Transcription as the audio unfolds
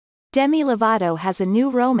Demi Lovato has a new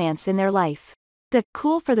romance in their life. The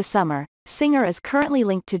 "Cool for the Summer" singer is currently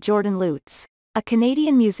linked to Jordan Lutes, a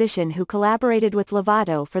Canadian musician who collaborated with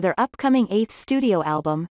Lovato for their upcoming 8th studio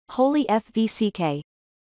album, Holy Fvck.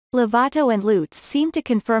 Lovato and Lutes seemed to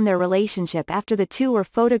confirm their relationship after the two were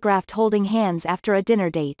photographed holding hands after a dinner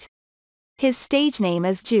date. His stage name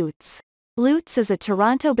is Jutes. Lutes is a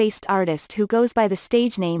Toronto-based artist who goes by the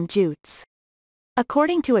stage name Jutes.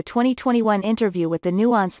 According to a 2021 interview with the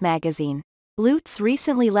Nuance Magazine, Lutes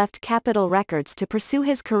recently left Capitol Records to pursue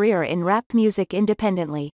his career in rap music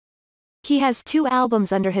independently. He has 2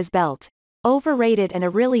 albums under his belt, Overrated and A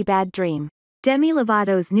Really Bad Dream. Demi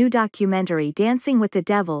Lovato's new documentary Dancing with the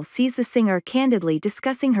Devil sees the singer candidly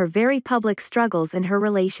discussing her very public struggles and her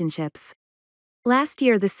relationships. Last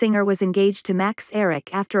year the singer was engaged to Max Ehrich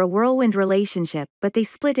after a whirlwind relationship, but they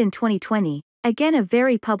split in 2020, again a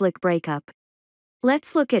very public breakup.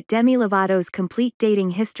 Let's look at Demi Lovato's complete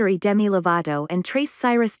dating history. Demi Lovato and Trace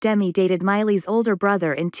Cyrus. Demi dated Miley's older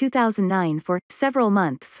brother in 2009 for several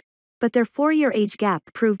months, but their 4-year age gap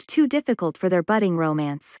proved too difficult for their budding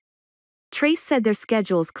romance. Trace said their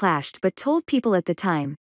schedules clashed but told People at the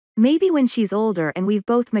time, "Maybe when she's older and we've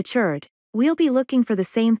both matured, we'll be looking for the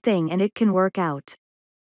same thing and it can work out."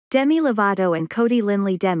 Demi Lovato and Cody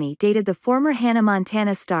Lindley. Demi dated the former Hannah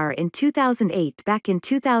Montana star in 2008. Back in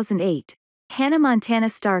 2008, Hannah Montana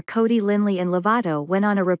star Cody Lindley and Lovato went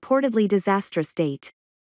on a reportedly disastrous date.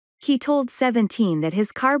 He told 17 that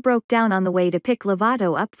his car broke down on the way to pick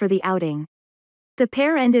Lovato up for the outing. The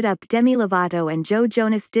pair ended up. Demi Lovato and Joe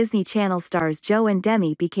Jonas. Disney Channel stars Joe and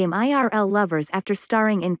Demi became IRL lovers after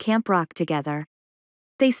starring in Camp Rock together.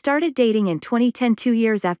 They started dating in 2010, 2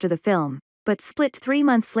 years after the film, but split 3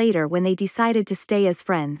 months later when they decided to stay as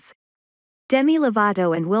friends. Demi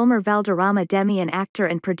Lovato and Wilmer Valderrama. Demi and actor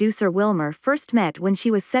and producer Wilmer first met when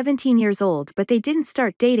she was 17 years old, but they didn't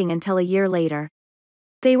start dating until a year later.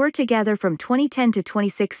 They were together from 2010 to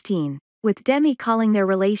 2016, with Demi calling their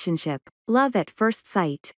relationship love at first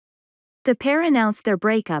sight. The pair announced their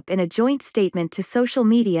breakup in a joint statement to social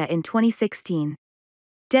media in 2016.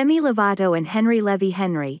 Demi Lovato and Henry Levy.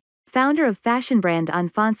 Henry, founder of fashion brand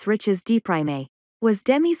Enfants Riches Deprimé, was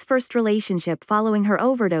Demi's first relationship following her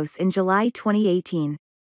overdose in July 2018.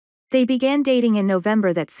 They began dating in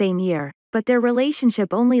November that same year, but their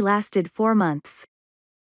relationship only lasted 4 months.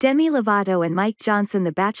 Demi Lovato and Mike Johnson.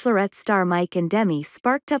 The Bachelorette star Mike and Demi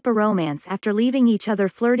sparked up a romance after leaving each other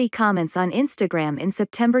flirty comments on Instagram in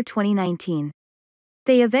September 2019.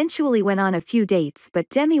 They eventually went on a few dates, but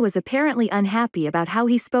Demi was apparently unhappy about how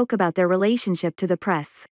he spoke about their relationship to the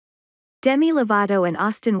press. Demi Lovato and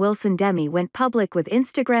Austin Wilson. Demi went public with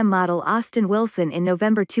Instagram model Austin Wilson in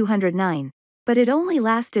November 2009, but it only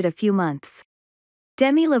lasted a few months.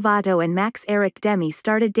 Demi Lovato and Max Ehrich. Demi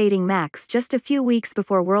started dating Max just a few weeks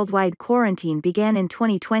before worldwide quarantine began in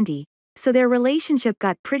 2020, so their relationship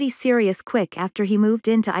got pretty serious quick after he moved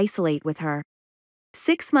in to isolate with her.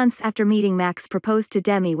 6 months after meeting, Max proposed to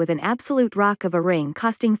Demi with an absolute rock of a ring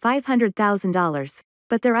costing $500,000.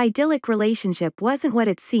 But their idyllic relationship wasn't what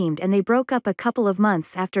it seemed and they broke up a couple of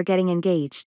months after getting engaged.